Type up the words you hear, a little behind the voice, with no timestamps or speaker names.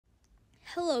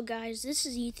Hello guys, this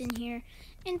is Ethan here,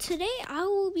 and today I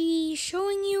will be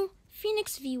showing you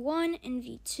Phoenix V1 and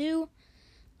V2.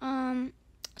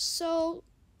 So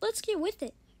let's get with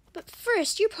it. But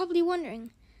first, you're probably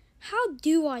wondering, how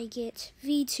do I get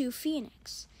V2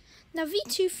 Phoenix? Now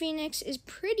V2 Phoenix is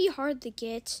pretty hard to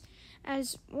get,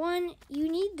 as one,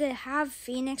 you need to have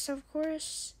Phoenix of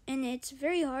course, and it's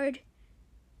very hard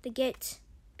to get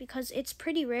because it's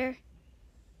pretty rare.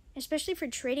 Especially for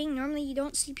trading, normally you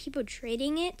don't see people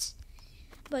trading it.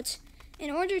 But in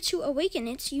order to awaken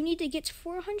it, you need to get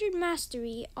 400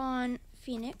 mastery on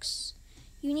Phoenix.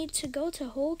 You need to go to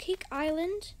Whole Cake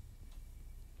Island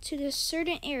to this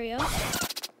certain area.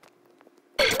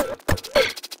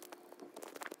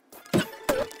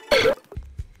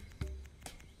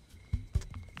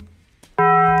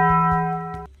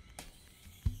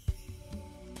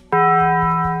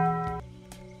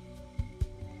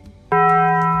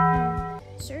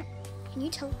 Sir, can you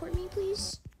teleport me,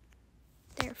 please?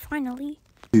 There, finally.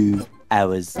 2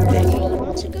 hours later. Okay, you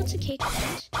want to go to Cake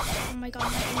Island. Oh my god,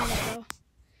 my internet though.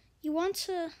 You want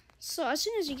to, so as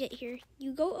soon as you get here,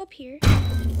 you go up here,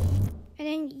 and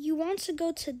then you want to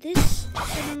go to this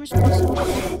enormous puzzle.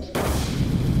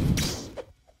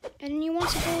 And then you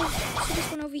want to go to this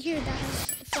one over here that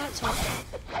has a flat top.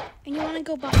 And you want to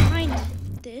go behind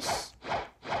this.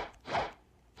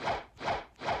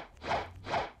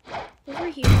 Over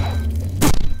here.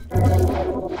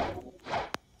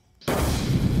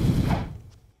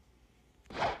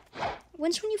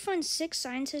 Once when you find 6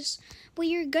 scientists, what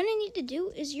you're gonna need to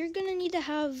do is you're gonna need to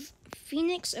have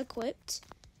Phoenix equipped.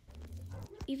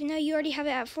 Even though you already have it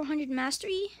at 400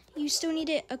 mastery, you still need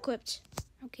it equipped.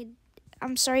 Okay,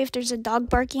 I'm sorry if there's a dog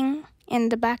barking in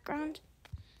the background.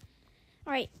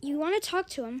 Alright, you want to talk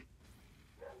to him.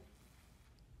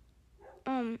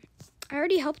 I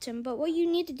already helped him, but what you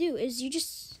need to do is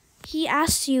he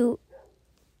asks you,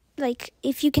 like,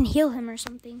 if you can heal him or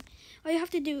something. All you have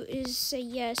to do is say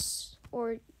yes,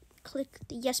 or click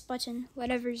the yes button,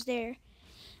 whatever's there.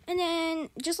 And then,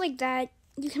 just like that,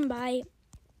 you can buy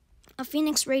a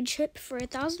Phoenix Raid chip for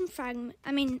 1,000 fragments.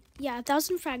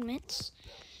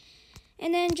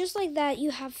 And then, just like that,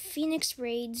 you have Phoenix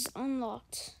Raids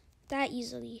unlocked that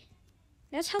easily.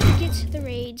 That's how to get the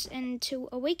raids and to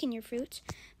awaken your fruit.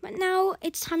 But now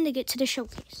it's time to get to the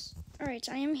showcase. Alright,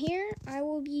 I am here. I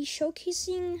will be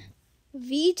showcasing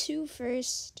V2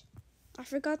 first. I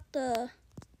forgot the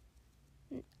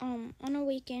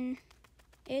unawaken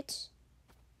it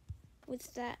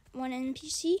with that one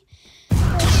NPC.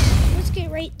 But let's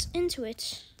get right into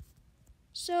it.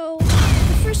 So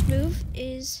the first move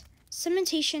is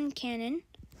Cementation Cannon.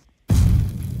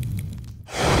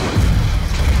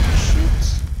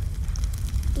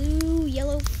 Blue,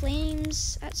 yellow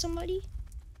flames at somebody.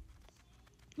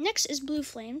 Next is blue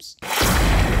flames.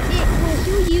 It will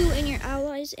heal you and your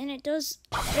allies, and it does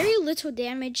very little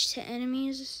damage to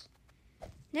enemies.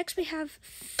 Next we have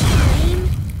flame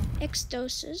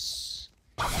exdosis.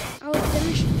 I will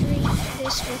demonstrate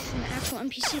this with an actual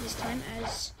NPC this time,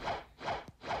 as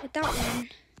without one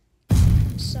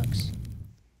it sucks.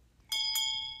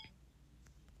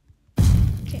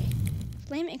 Okay,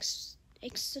 flame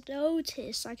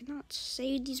exdosis. I cannot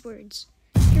say these words.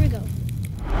 Here we go.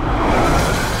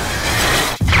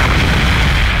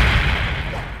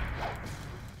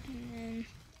 And then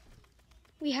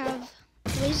we have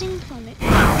Blazing Plummet,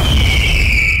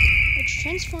 which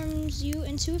transforms you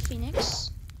into a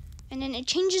phoenix. And then it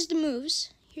changes the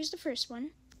moves. Here's the first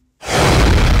one.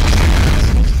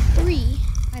 It's like 3.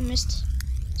 I missed,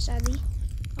 sadly.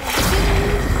 The healing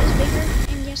move is bigger,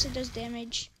 and yes, it does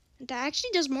damage. That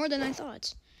actually does more than I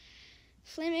thought.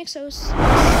 Flame Exos.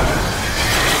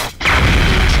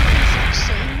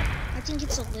 I think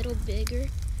it's a little bigger.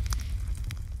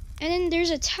 And then there's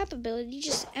a tap ability,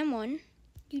 just M1.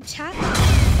 You tap,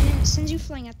 and then it sends you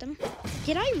flying at them.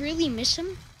 Did I really miss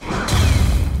him?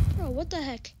 Bro, what the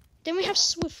heck? Then we have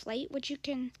Swift Flight, which you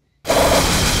can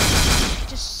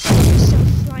just send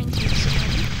flying through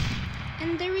somebody.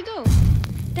 And there we go.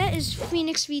 That is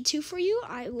Phoenix V2 for you.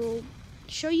 I will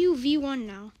show you V1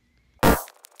 now.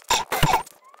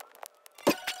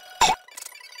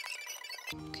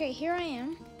 Okay, here I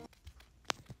am.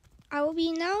 I will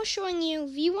be now showing you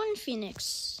V1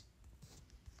 Phoenix.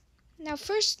 Now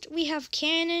first we have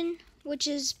Cannon, which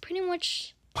is pretty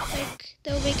much like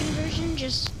the Awakened version,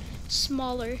 just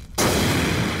smaller.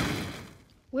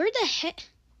 Where the heck?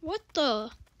 What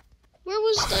the? Where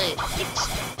was the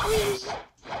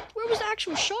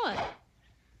actual shot?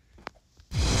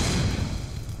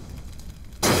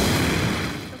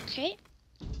 Okay.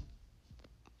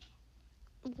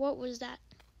 What was that?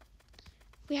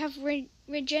 We have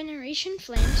Regeneration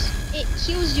Flames. It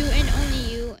heals you and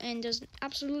only you and does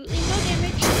absolutely no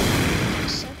damage. That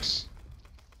sucks.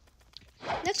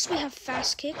 Next we have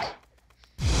Fast Kick.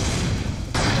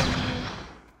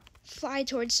 Fly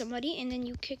towards somebody and then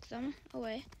you kick them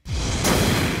away.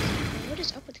 What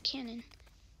is up with the cannon?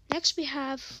 Next we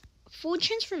have Full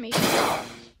Transformation.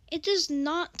 It does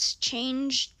not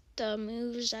change the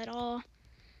moves at all.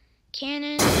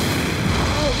 Cannon.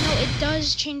 Oh no, it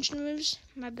does change the moves.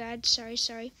 My bad.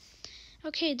 Sorry.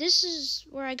 Okay, this is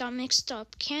where I got mixed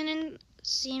up. Cannon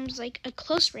seems like a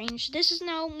close range. This is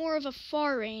now more of a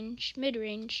far range,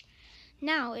 mid-range.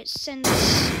 Now it sends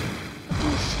a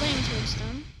blue flame towards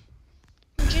them.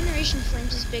 Regeneration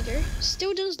Flames is bigger.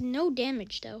 Still does no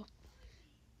damage though.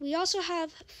 We also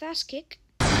have Fast Kick.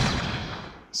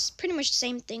 It's pretty much the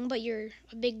same thing, but you're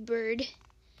a big bird.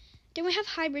 Then we have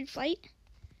Hybrid Flight,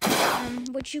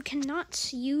 which you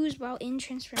cannot use while in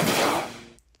transformation,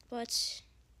 but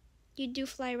you do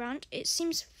fly around. It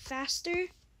seems faster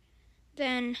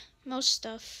than most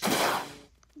stuff.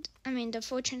 I mean, the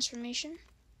full transformation.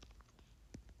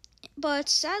 But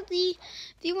sadly,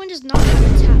 V1 does not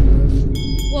have a tap move.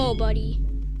 Whoa, buddy.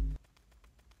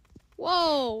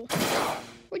 Whoa.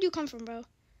 Where'd you come from, bro?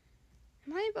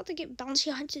 Am I about to get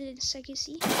bouncy hunted in Second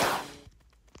Sea?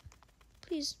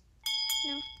 Please.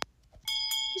 No.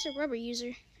 He's a rubber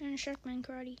user and a Sharkman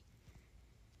karate.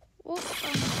 Well,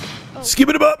 oh. Skip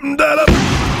it up and dial up.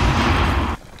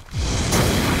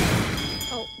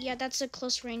 Oh, yeah, that's a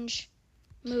close range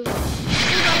move. Just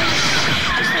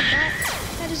like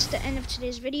that. That is the end of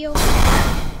today's video.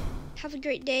 Have a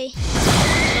great day.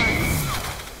 Bye.